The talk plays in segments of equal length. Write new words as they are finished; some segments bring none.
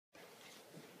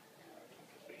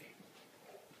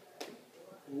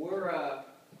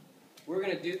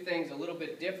going to do things a little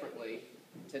bit differently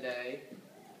today,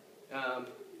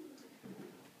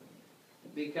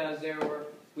 because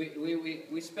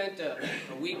we spent a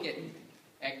week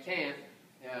at camp,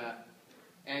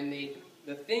 and the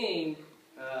theme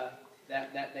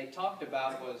that they talked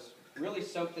about was really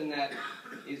something that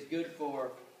is good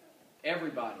for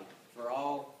everybody, for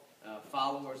all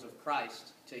followers of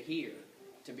Christ to hear,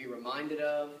 to be reminded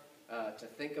of, to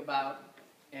think about,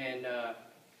 and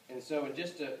so in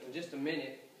just a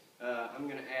minute, I'm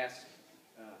going to ask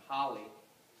Holly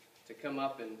to come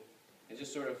up and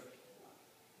just sort of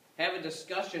have a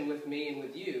discussion with me and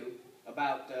with you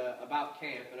about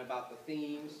camp and about the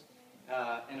themes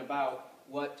and about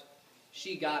what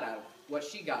she got out of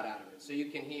it. So you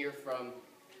can hear from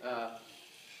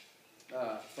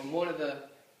one of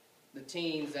the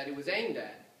teens that it was aimed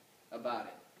at about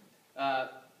it.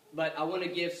 But I want to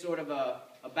give sort of a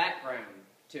background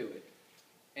to it.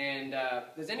 And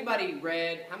has anybody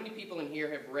read, how many people in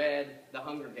here have read The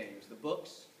Hunger Games, the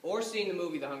books, or seen the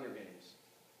movie The Hunger Games?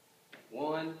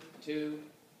 1, 2,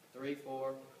 3,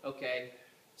 4, okay.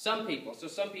 Some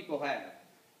people have.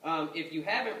 If you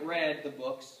haven't read the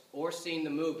books or seen the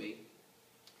movie,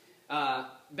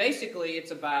 basically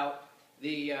it's about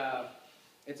a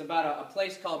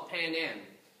place called Pan Am,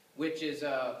 which is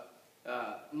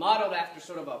modeled after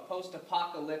sort of a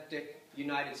post-apocalyptic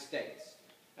United States.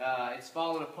 It's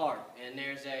fallen apart, and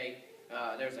there's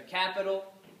a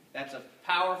capital that's a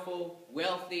powerful,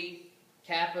 wealthy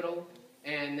capital,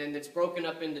 and then it's broken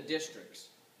up into districts.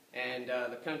 And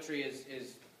the country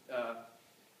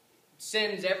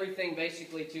sends everything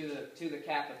basically to the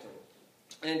capital.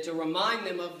 And to remind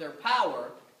them of their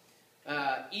power,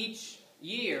 each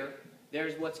year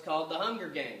there's what's called the Hunger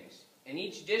Games, and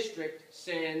each district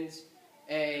sends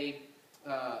a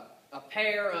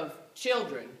pair of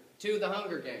children to the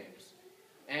Hunger Games,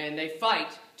 and they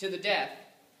fight to the death,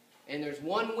 and there's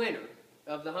one winner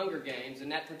of the Hunger Games,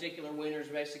 and that particular winner is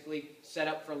basically set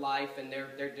up for life, and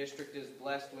their district is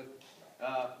blessed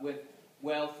with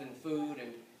wealth and food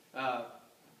and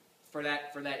for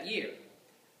that year,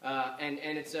 and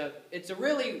it's a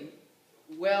really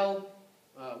well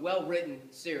written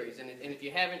series, and if you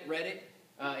haven't read it,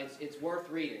 it's worth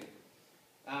reading.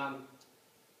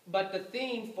 But the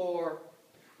theme for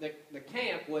the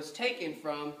camp was taken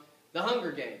from the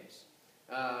Hunger Games.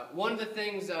 One of the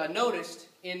things noticed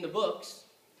in the books,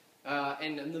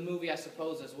 and in the movie I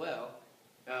suppose as well,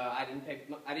 I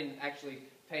didn't actually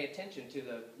pay attention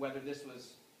to whether this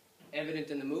was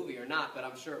evident in the movie or not, but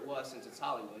I'm sure it was since it's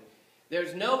Hollywood.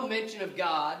 There's no mention of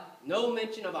God, no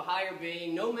mention of a higher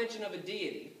being, no mention of a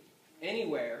deity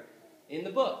anywhere in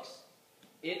the books.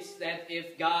 It's that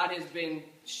if God has been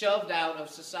shoved out of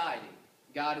society,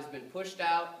 God has been pushed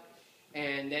out,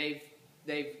 and they've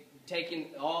taken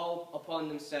all upon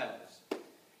themselves,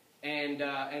 and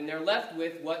they're left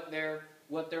with what they're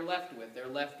left with. They're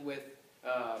left with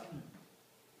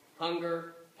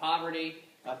hunger, poverty,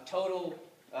 a total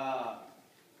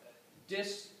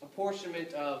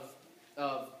disapportionment of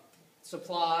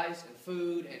supplies and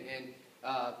food, and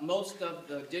most of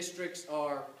the districts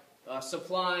are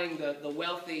supplying the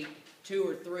wealthy 2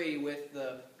 or 3 with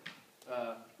the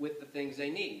things they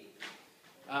need,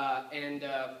 and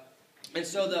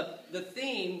so the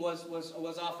theme was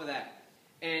off of that,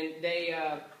 and they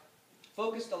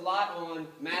focused a lot on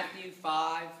Matthew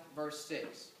 5 verse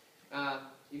 6.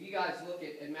 If you guys look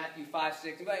at Matthew 5,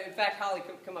 6, in fact, Holly,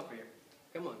 come up here,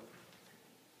 come on.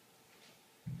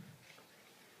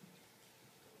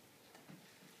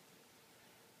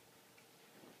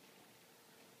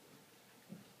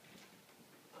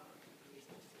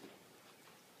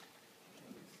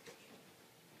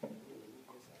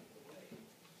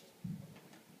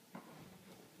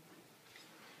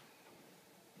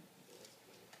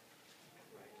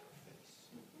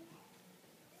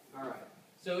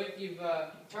 So if you've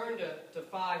turned to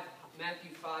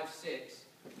Matthew 5, 6,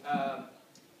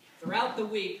 throughout the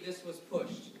week this was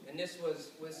pushed, and this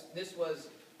was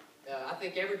I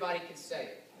think everybody could say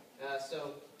it.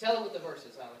 So tell them what the verse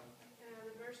is, Holly.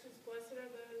 The verse is, blessed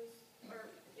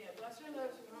are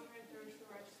those who hunger and thirst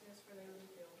for righteousness, for they will be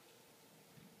filled.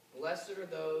 Blessed are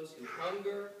those who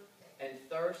hunger and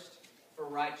thirst for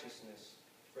righteousness,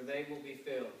 for they will be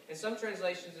filled. In some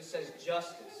translations it says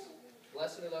justice.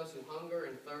 Blessed are those who hunger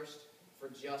and thirst for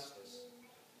justice.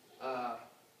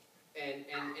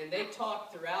 And they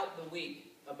talked throughout the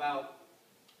week about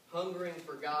hungering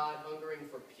for God, hungering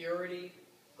for purity,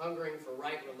 hungering for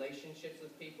right relationships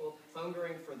with people,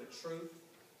 hungering for the truth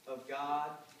of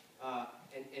God,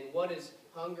 and what does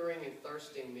hungering and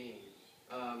thirsting mean?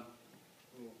 Let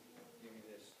me give you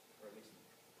this, or at least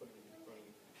put it in front of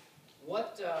you.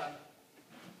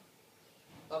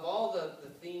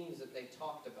 they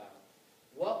talked about,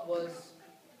 what was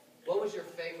your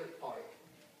favorite part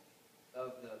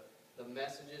of the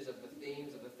messages, of the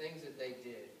themes, of the things that they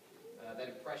did that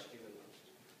impressed you the most?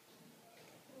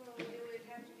 Well, it would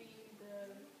have to be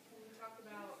when we talked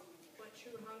about what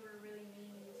true hunger really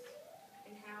means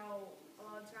and how a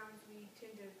lot of times we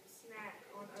tend to snack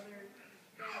on other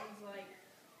things like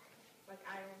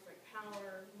idols, like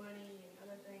power, money, and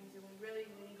other things, and we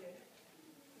need to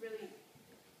really,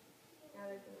 now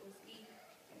that it was eat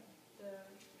the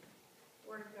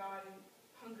Word of God and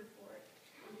hunger for it,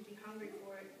 and to be hungry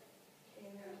for it.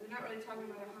 And we're not really talking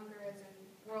about a hunger as in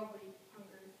worldly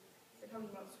hunger. We're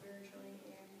talking about spiritually,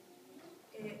 and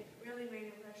it really made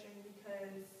an impression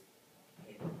because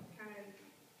it kind of,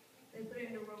 they put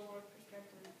it into real world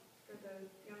perspective for the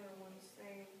younger ones,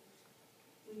 saying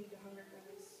we need to hunger for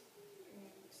this and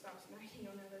stop snacking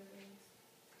on other things.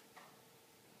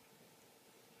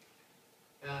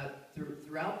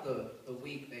 Throughout the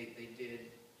week, they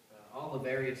did, all the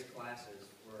various classes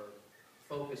were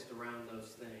focused around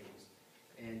those things.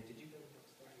 And did you go to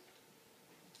those things?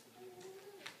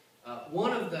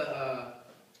 One of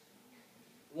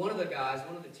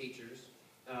the teachers,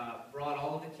 brought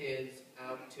all of the kids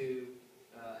out to,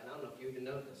 and I don't know if you even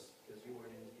know this, because you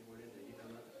weren't in there, you know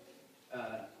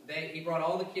nothing. He brought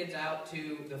all the kids out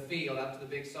to the field, out to the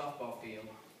big softball field,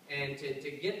 and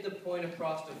to get the point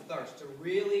across of thirst, to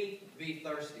really be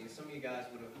thirsty. Some of you guys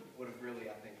would have really,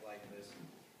 I think, liked this.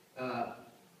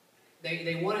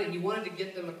 He wanted to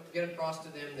get across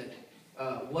to them that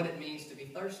what it means to be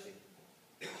thirsty,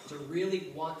 to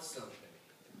really want something.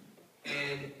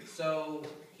 And so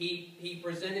he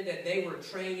presented that they were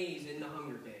trainees in the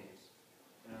Hunger Games.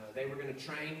 They were going to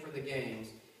train for the games,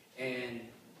 and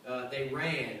they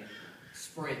ran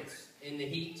sprints in the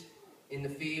heat, in the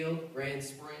field, ran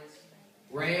sprints,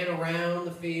 ran around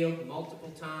the field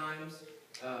multiple times,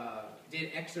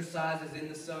 did exercises in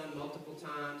the sun multiple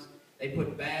times. They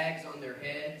put bags on their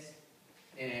heads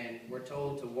and were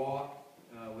told to walk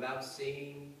without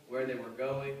seeing where they were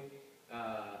going.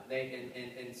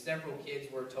 And several kids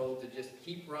were told to just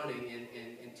keep running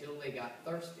until they got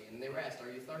thirsty. And they were asked, "Are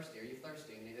you thirsty? Are you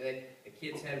thirsty?" And the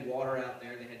kids had water out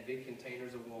there. They had big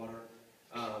containers of water.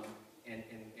 And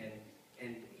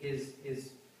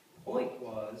his point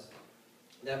was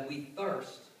that we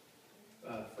thirst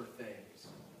for things.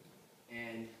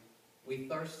 And we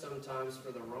thirst sometimes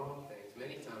for the wrong things.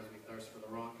 Many times we thirst for the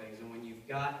wrong things. And when you've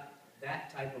got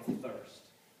that type of thirst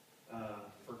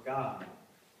for God,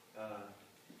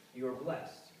 you are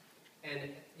blessed.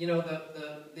 And, you know,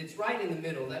 it's right in the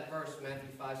middle. That verse, Matthew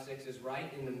 5:6, is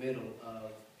right in the middle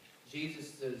of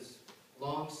Jesus'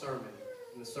 long sermon,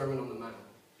 in the Sermon on the Mount.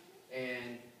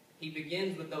 And he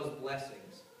begins with those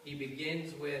blessings. He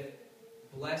begins with,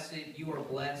 you are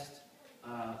blessed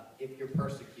if you're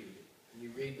persecuted. And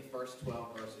you read the first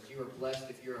 12 verses. You are blessed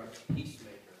if you're a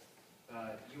peacemaker.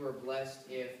 You are blessed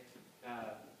if,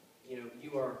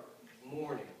 you are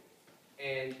mourning.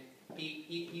 And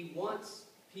he wants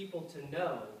people to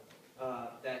know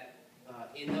that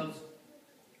in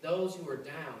those who are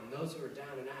down and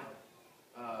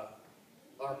out,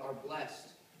 are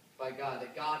blessed by God.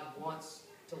 That God wants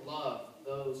to love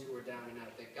those who are down and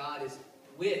out. That God is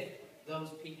with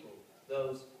those people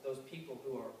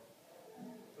who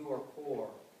are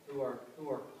poor, who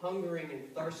are hungering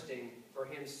and thirsting for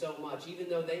Him so much, even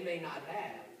though they may not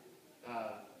have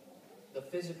the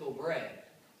physical bread.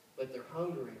 But they're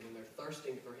hungering and they're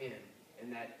thirsting for Him,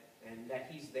 and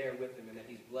that He's there with them, and that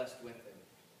He's blessed with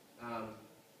them.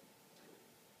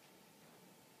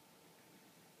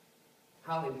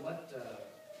 Holly, what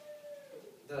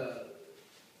the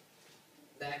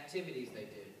activities they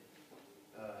did?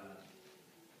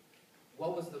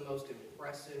 What was the most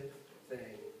impressive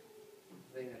thing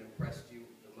that impressed you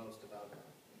the most about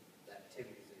the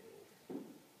activities they did?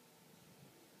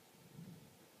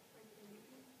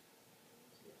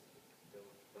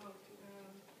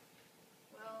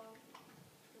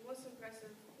 The most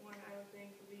impressive one I would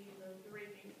think would be the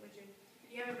reaping, which if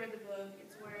you haven't read the book,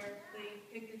 it's where they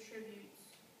pick the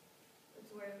tributes.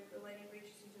 It's where the lady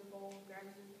reaches into the bowl and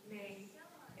grabs his name,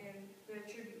 and the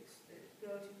tributes that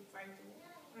go to fight the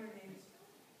Hunger Games.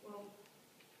 Well,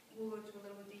 we'll go into a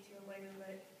little bit detail later,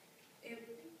 but it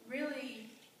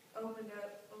really opened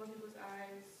up a lot of people's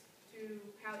eyes to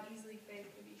how easily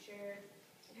faith can be shared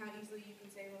and how easily you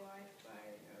can save a life by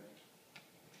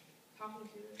talking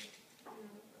to them,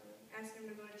 asking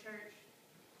them to go to church.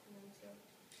 So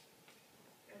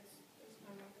that's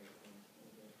my favorite thing.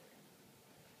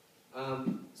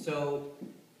 So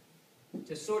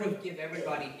to sort of give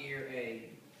everybody here a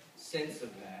sense of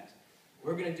that,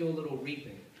 we're going to do a little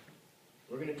reaping.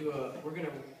 We're going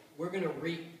to we're going to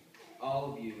reap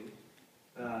all of you.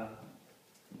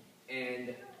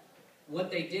 And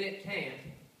what they did at camp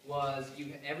was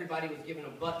everybody was given a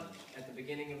button at the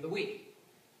beginning of the week.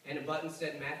 And a button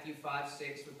said Matthew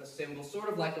 5:6 with a symbol, sort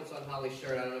of like what's on Holly's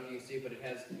shirt. I don't know if you can see it, but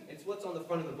it's what's on the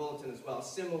front of the bulletin as well.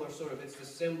 Similar sort of, it's the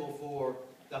symbol for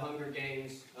the Hunger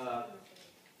Games,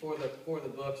 for the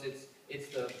books. It's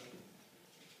the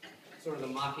sort of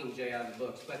the mockingjay out of the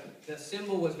books. But the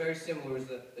symbol was very similar. It was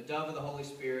the dove of the Holy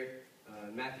Spirit,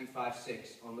 Matthew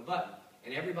 5:6 on the button.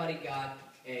 And everybody got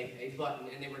a button,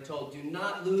 and they were told, do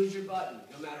not lose your button,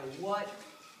 no matter what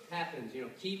happens.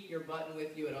 Keep your button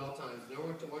with you at all times. No,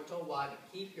 we're told why, but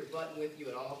keep your button with you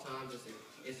at all times.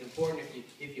 It's important.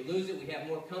 If you lose it, we have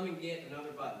more. Come and get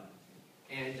another button.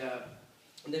 And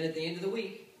then at the end of the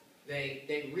week,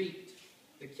 they reaped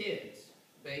the kids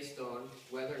based on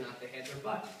whether or not they had their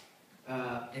button.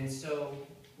 And so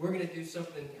we're going to do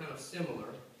something kind of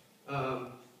similar.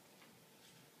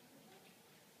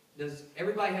 Does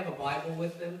everybody have a Bible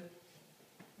with them?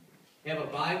 You have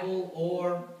a Bible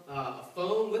or a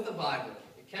phone with a Bible.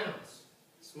 It counts.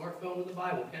 A smartphone with a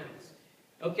Bible counts.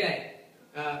 Okay.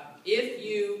 If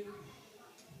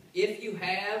you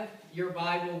have your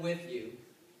Bible with you,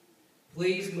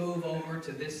 please move over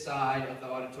to this side of the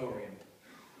auditorium.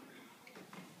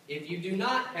 If you do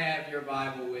not have your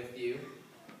Bible with you,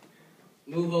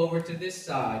 move over to this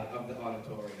side of the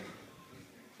auditorium.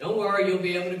 Don't worry, you'll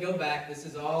be able to go back. This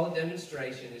is all a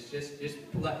demonstration. It's just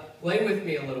play with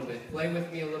me a little bit. Play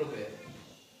with me a little bit.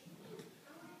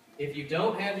 If you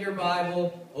don't have your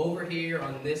Bible, over here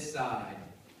on this side.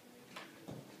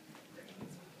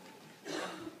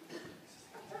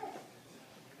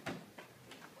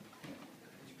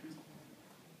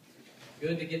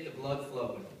 Good to get the blood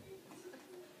flowing.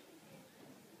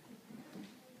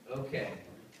 Okay.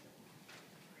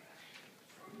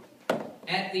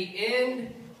 At the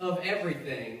end of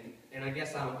everything, and I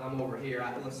guess I'm over here.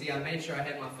 Let's see, I made sure I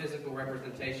had my physical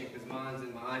representation because mine's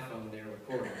in my iPhone there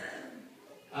recording.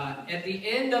 At the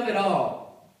end of it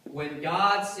all, when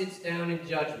God sits down in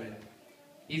judgment,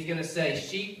 He's going to say,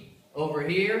 sheep over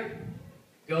here,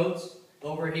 goats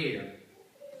over here.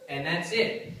 And that's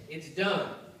it. It's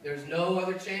done. There's no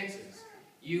other chances.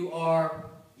 You are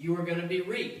going to be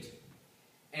reaped.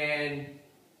 And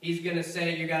He's going to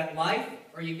say, you got life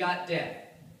or you got death.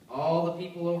 All the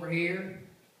people over here,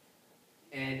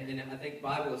 and I think the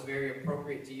Bible is very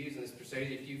appropriate to use in this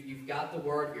procedure. If you've got the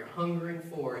Word, you're hungering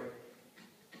for it,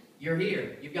 you're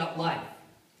here. You've got life.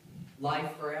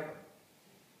 Life forever.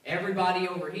 Everybody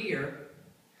over here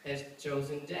has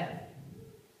chosen death.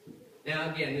 Now,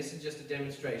 again, this is just a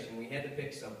demonstration. We had to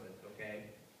pick something, okay?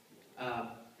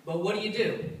 But what do you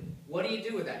do? What do you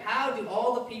do with that? How do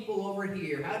all the people over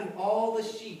here, how do all the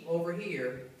sheep over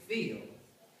here feel?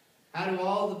 How do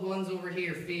all the ones over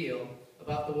here feel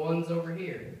about the ones over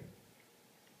here?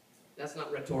 That's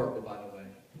not rhetorical, by the way.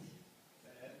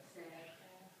 Sad.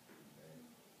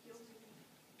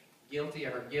 Guilty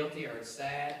or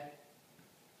sad.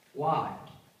 Why?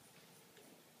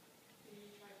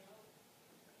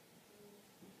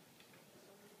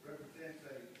 Represents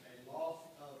a loss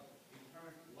of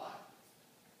eternal life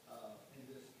in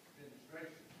this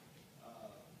demonstration.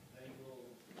 They will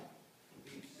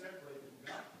be separated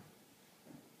from God.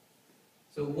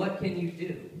 So what can you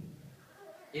do?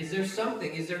 Is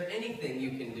there anything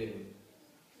you can do?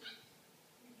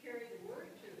 You carry the word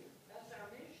too. That's our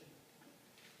mission.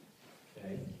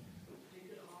 Okay. You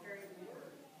can offer the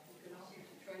word. You can offer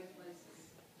to trade places.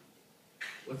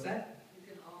 What's that? You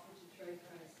can offer to trade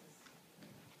places.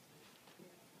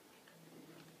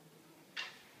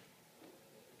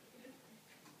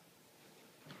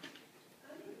 I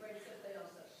need to bring something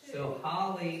else up too. So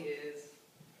Holly is...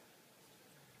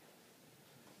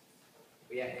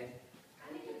 Yeah, and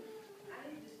I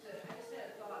just had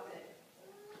a thought that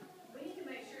we need to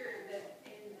make sure that,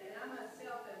 and I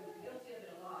myself am guilty of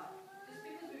it a lot, just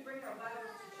because we bring our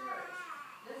Bibles to church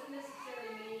doesn't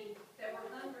necessarily mean that we're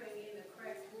hungering in the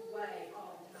correct way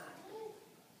all the time.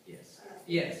 Yes,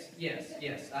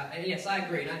 I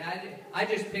agree. And I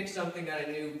just picked something that I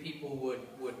knew people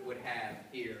would have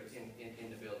here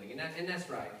in the building, and that's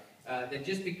right. That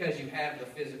just because you have the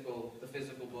physical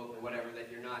book or whatever, that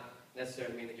you're not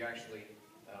necessarily mean that you're actually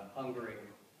hungering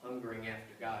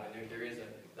after God. And there is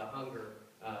the hunger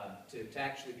to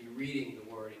actually be reading the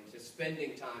Word and to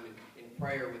spending time in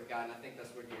prayer with God. And I think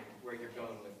that's where you're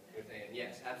going with Ann.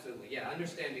 Yes, absolutely. Yeah, I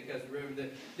understand, because remember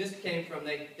that this came from,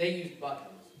 they used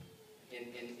buttons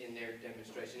in their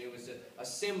demonstration. It was a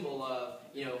symbol of,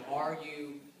 are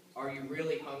you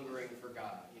really hungering for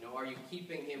God? Are you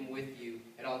keeping Him with you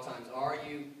at all times? Are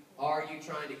you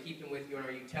trying to keep Him with you, and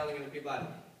are you telling other people about it?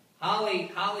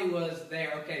 Holly was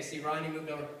there. Okay, see, Ronnie moved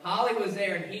over. Holly was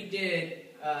there, and he did.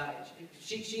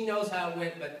 She knows how it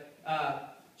went,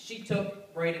 but she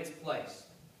took Braden's place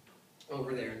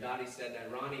over there. And Dottie said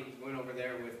that Ronnie went over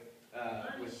there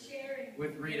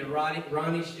with Rita.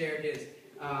 Ronnie shared his,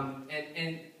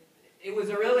 and it was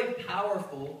a really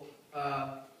powerful.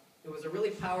 It was a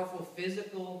really powerful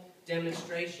physical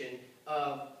demonstration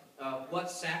of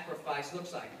what sacrifice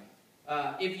looks like.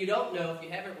 If you don't know, if you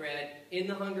haven't read, in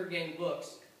the Hunger Games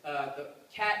books,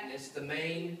 Katniss, the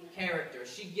main character,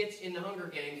 she gets in the Hunger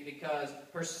Games because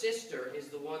her sister is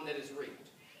the one that is reaped.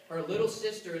 Her little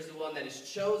sister is the one that is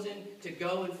chosen to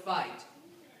go and fight,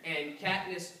 and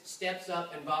Katniss steps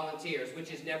up and volunteers,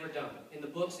 which is never done. In the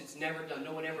books, it's never done.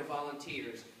 No one ever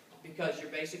volunteers because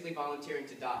you're basically volunteering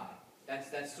to die.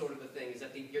 That's sort of the thing, is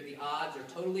that the odds are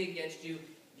totally against you.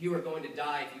 You are going to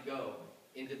die if you go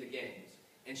into the games.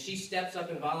 And she steps up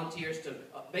and volunteers to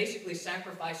basically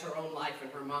sacrifice her own life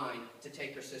and her mind to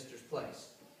take her sister's place.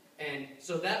 And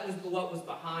so that was what was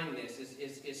behind this,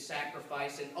 is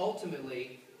sacrifice, and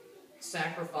ultimately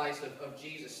sacrifice of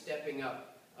Jesus stepping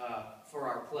up for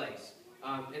our place.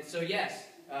 And so yes,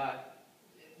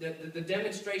 the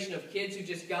demonstration of kids who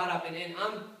just got up, and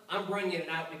I'm bringing it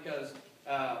out because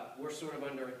we're sort of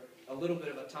under a little bit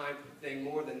of a time thing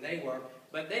more than they were,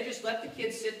 but they just let the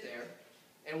kids sit there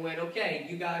and went, okay,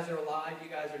 you guys are alive, you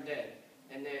guys are dead.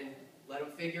 And then let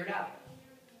them figure it out.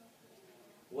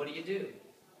 What do you do?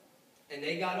 And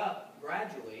they got up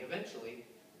gradually, eventually,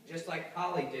 just like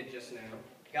Holly did just now,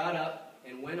 got up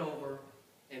and went over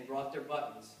and brought their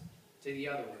buttons to the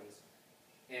other ones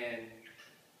and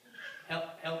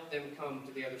helped them come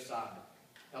to the other side,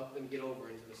 helped them get over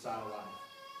into the side of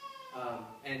life.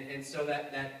 And so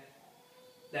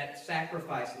that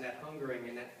sacrifice and that hungering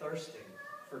and that thirsting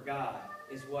for God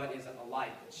is what is a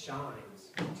light that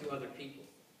shines to other people.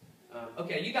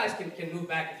 Okay, you guys can move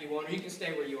back if you want, or you can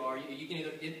stay where you are. You can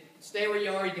either stay where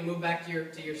you are, or you can move back to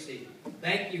your seat.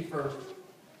 Thank you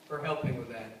for helping with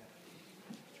that.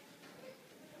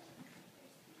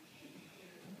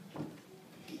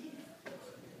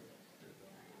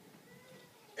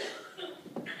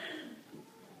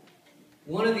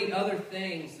 One of the other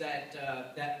things that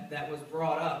was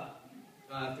brought up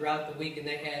throughout the week, and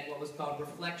they had what was called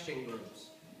reflection groups,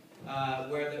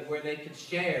 where they could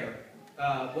share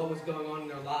what was going on in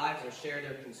their lives, or share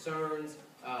their concerns,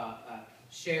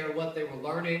 share what they were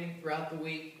learning throughout the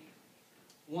week.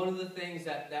 One of the things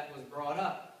that was brought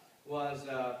up was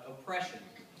oppression,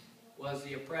 was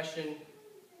the oppression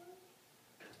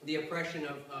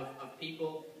of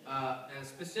people, and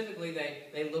specifically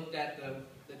they looked at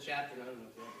the chapter. I don't know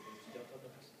if you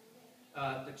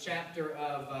have the chapter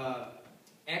of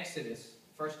Exodus,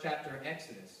 first chapter of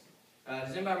Exodus.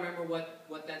 Does anybody remember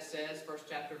what that says, first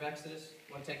chapter of Exodus?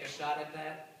 Want to take a shot at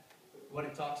that? What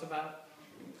it talks about?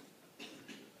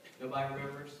 Nobody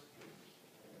remembers?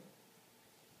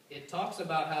 It talks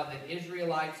about how the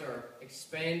Israelites are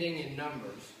expanding in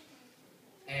numbers,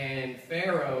 and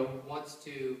Pharaoh wants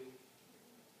to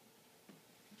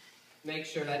make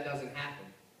sure that doesn't happen.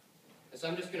 And so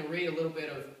I'm just going to read a little bit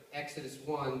of Exodus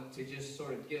 1 to just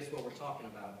sort of get us what we're talking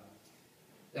about.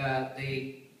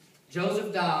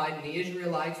 Joseph died, and the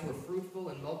Israelites were fruitful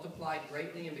and multiplied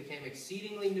greatly and became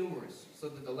exceedingly numerous, so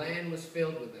that the land was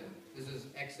filled with them. This is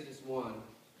Exodus 1,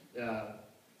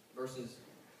 verses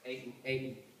 8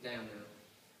 and down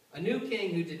now. A new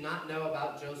king who did not know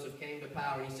about Joseph came to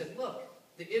power, and he said, "Look,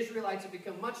 the Israelites have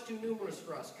become much too numerous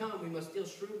for us. Come, we must deal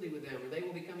shrewdly with them, or they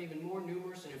will become even more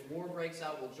numerous, and if war breaks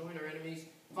out, we'll join our enemies,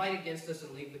 fight against us,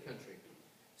 and leave the country."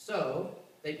 So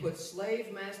they put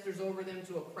slave masters over them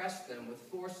to oppress them with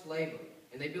forced labor,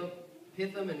 and they built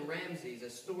Pithom and Ramses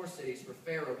as store cities for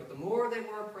Pharaoh. But the more they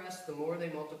were oppressed, the more they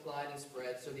multiplied and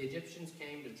spread. So the Egyptians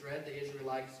came to dread the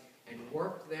Israelites and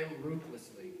worked them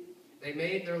ruthlessly. They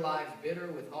made their lives bitter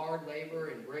with hard labor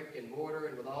and brick and mortar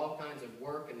and with all kinds of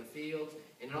work in the fields.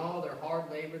 And in all their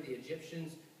hard labor, the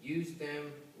Egyptians used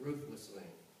them ruthlessly.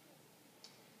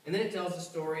 And then it tells the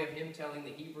story of him telling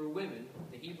the Hebrew women,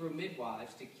 the Hebrew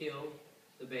midwives, to kill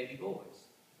the baby boys.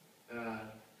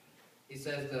 He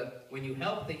says that when you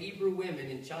help the Hebrew women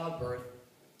in childbirth,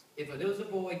 if it is a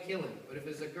boy, kill him, but if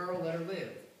it's a girl, let her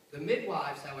live. The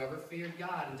midwives, however, feared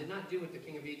God and did not do what the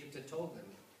king of Egypt had told them,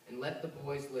 and let the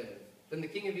boys live. Then the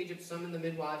king of Egypt summoned the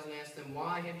midwives and asked them,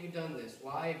 "Why have you done this?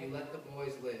 Why have you let the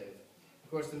boys live?"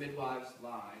 Of course, the midwives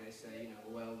lie. They say,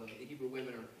 well, the Hebrew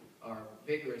women are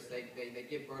vigorous. They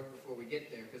give birth before we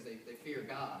get there because they fear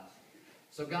God.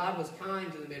 So God was kind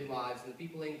to the midwives, and the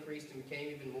people increased and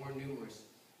became even more numerous.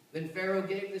 Then Pharaoh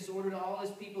gave this order to all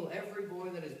his people: "Every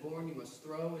boy that is born you must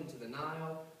throw into the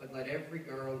Nile, but let every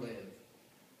girl live."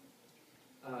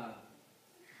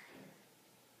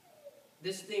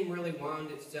 this theme really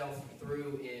wound itself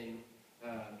through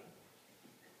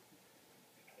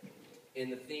in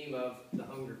the theme of the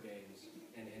Hunger Games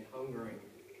and hungering.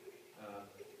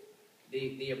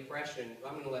 The oppression.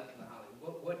 I'm going to let Holly.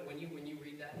 When you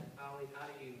read that, Holly, how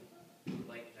do you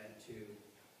relate that to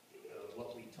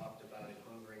what we talked about in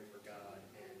hungering for God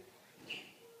and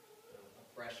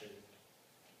oppression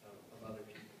of other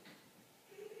people?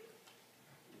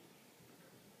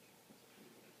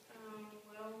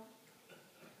 Well,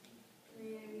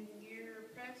 when you're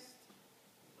oppressed,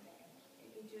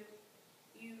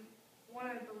 you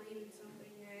want to believe in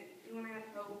something, that you want to have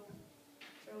hope.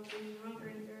 So when you hunger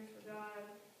and thirst for God,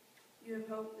 you have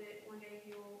hope that one day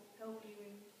He will help you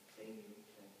and save you.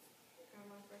 That's kind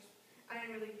of my first. I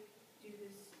didn't really do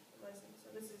this lesson, so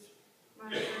this is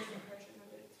my first impression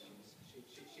of it. So.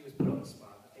 She was put on the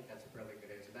spot. I think that's a really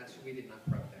good answer. We did not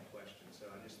prep that question,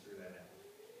 so I just threw that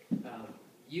out.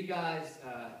 You guys,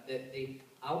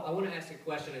 I want to ask a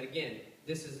question, and again,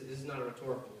 this is not a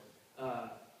rhetorical.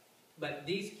 But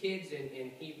these kids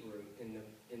in Hebrew, in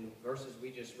the verses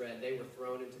we just read, they were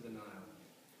thrown into the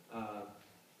Nile.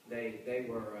 They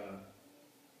were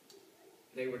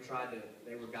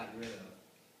gotten rid of.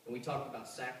 And we talked about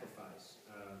sacrifice,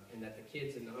 and that the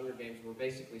kids in the Hunger Games were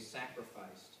basically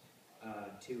sacrificed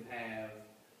to have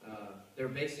their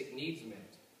basic needs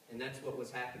met. And that's what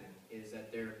was happening, is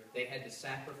that they had to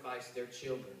sacrifice their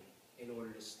children in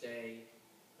order to stay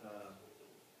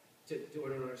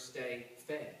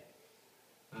fed.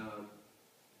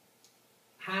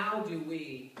 How do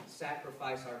we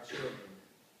sacrifice our children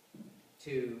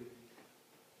to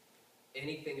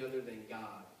anything other than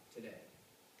God today?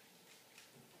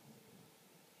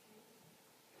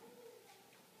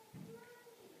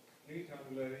 Anytime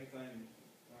we let anything,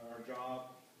 our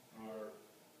job, our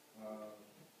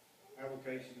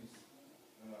applications,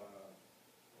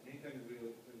 anything that we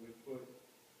put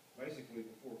basically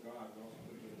before God, we also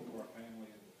put it before our family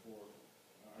and before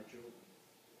our children.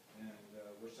 And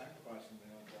we're sacrificing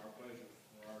them for our pleasure,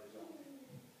 for our desire.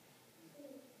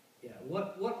 Yeah.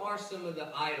 What are some of the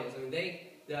idols? I mean,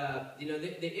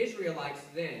 the Israelites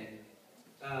then,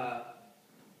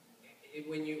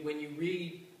 when you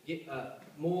read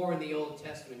more in the Old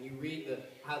Testament, you read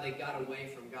how they got away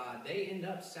from God. They end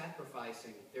up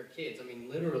sacrificing their kids. I mean,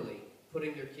 literally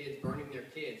putting their kids, burning their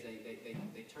kids.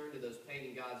 They turn to those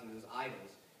pagan gods and those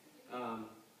idols.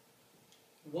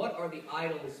 What are the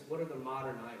idols? What are the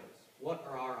modern idols? What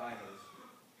are our idols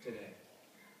today?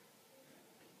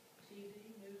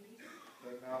 TV, movies.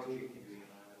 Technology can be an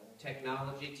idol.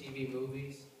 Technology, TV,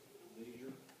 movies,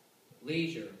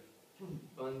 leisure,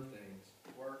 fun things.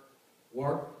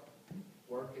 Work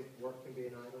can be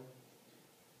an idol.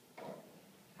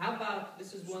 How about,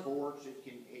 this is one... Sports, it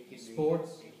can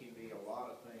be a lot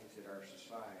of things that our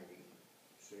society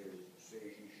says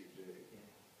you should do.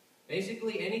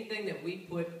 Basically, anything that we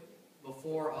put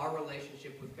before our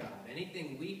relationship with God,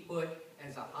 anything we put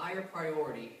as a higher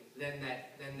priority than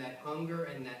that hunger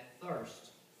and that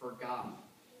thirst for God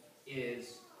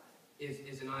is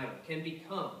an idol, can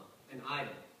become an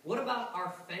idol. What about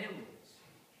our families?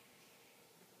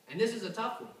 And this is a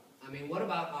tough one. I mean, what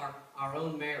about our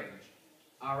own marriage,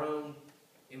 our own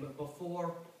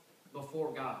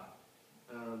before God?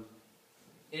 And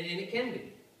it can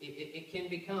be. It can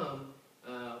become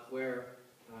where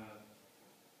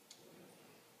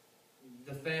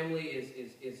the family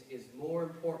is more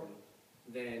important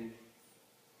than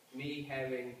me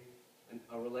having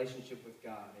a relationship with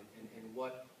God and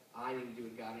what I need to do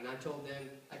with God. And I told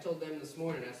them this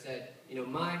morning, I said,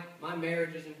 my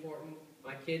marriage is important,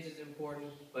 my kids is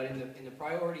important, but in the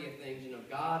priority of things,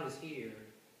 God is here,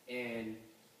 and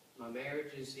my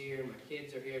marriage is here, my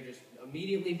kids are here, just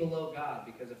immediately below God,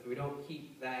 because if we don't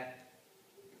keep that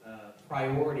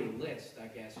priority list, I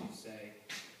guess you'd say,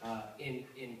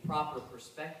 in proper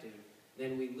perspective,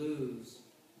 then we lose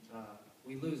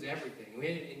everything. We're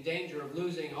in danger of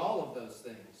losing all of those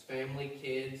things, family,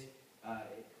 kids,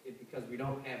 because we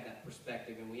don't have that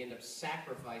perspective, and we end up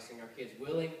sacrificing our kids,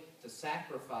 willing to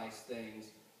sacrifice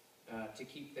things to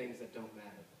keep things that don't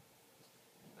matter.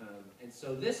 And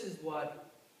so this is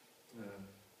what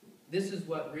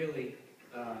really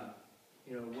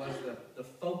was the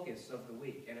focus of the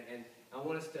week, and I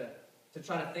want us to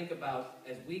try to think about,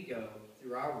 as we go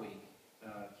through our week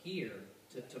here,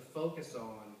 to focus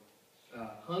on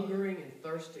hungering and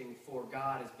thirsting for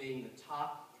God as being the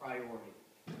top priority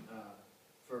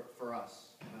for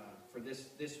us for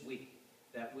this week,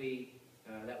 that we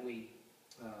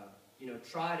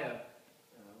try to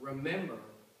remember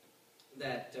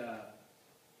that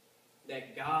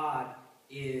God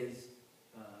is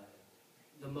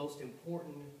the most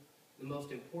important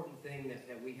thing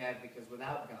that we have, because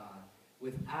without God,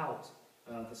 without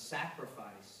the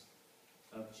sacrifice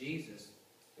of Jesus,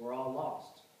 we're all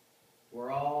lost.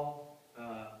 We're all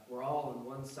on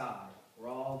one side. We're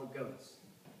all the goats.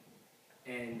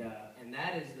 And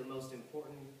that is the most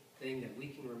important thing that we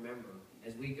can remember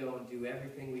as we go and do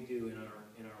everything we do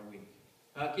in our week.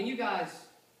 Can you guys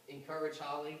encourage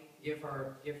Holly? Give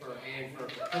her a hand for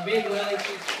being willing.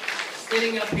 She's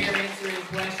sitting up here answering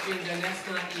questions, and that's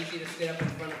not easy to sit up in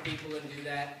front of people and do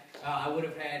that. I would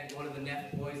have had one of the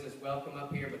Neff boys as well come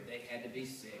up here, but they had to be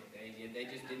sick. They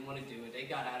just didn't want to do it. They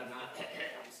got out of not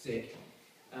sick.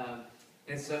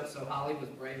 And so Holly was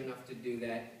brave enough to do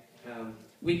that.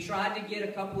 We tried to get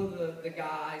a couple of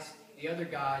the other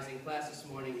guys in class this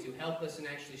morning to help us and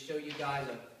actually show you guys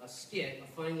a skit, a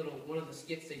funny little one of the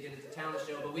skits they did at the talent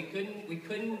show, but we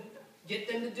couldn't get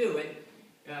them to do it.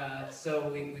 So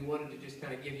we wanted to just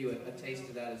kind of give you a taste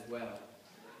of that as well.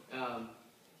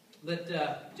 But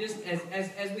just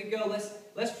as we go,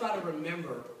 let's try to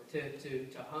remember to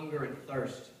hunger and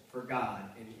thirst for God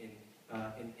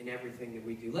in everything that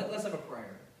we do. Let's have a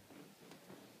prayer.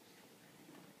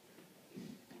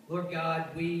 Lord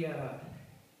God, we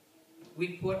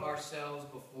put ourselves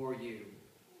before you.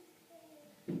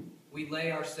 We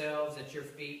lay ourselves at your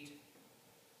feet,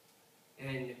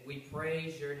 and we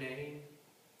praise your name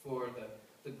for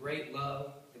the great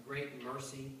love, the great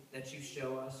mercy that you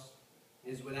show us.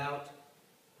 It is without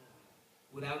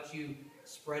you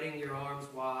spreading your arms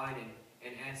wide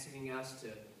and asking us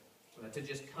to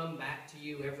just come back to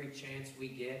you every chance we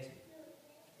get.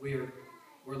 We're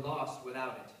lost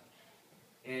without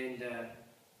it. And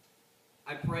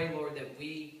I pray, Lord, that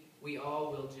we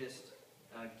all will just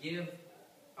give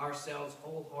ourselves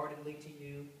wholeheartedly to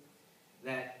you,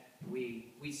 that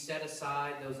we set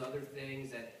aside those other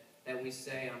things that we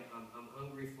say I'm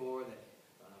hungry for, that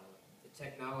the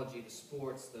technology, the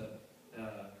sports, the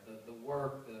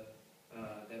work,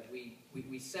 that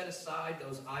we set aside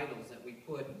those idols that we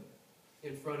put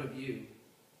in front of you,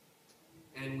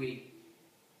 and we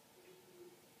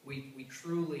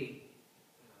truly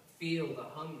feel the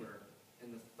hunger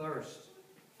and the thirst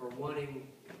for wanting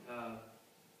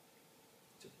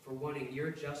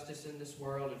your justice in this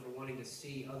world, and for wanting to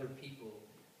see other people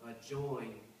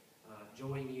join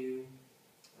you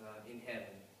in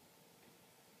heaven.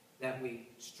 That we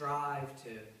strive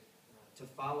to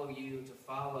follow you, to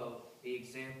follow the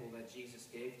example that Jesus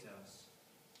gave to us.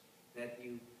 That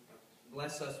you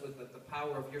bless us with the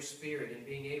power of your Spirit in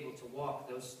being able to walk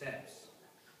those steps.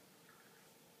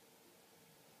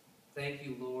 Thank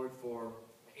you, Lord, for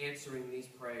answering these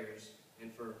prayers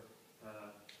and for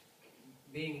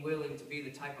being willing to be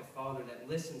the type of Father that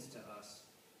listens to us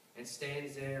and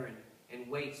stands there and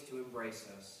waits to embrace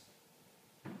us.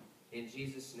 In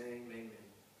Jesus' name, amen.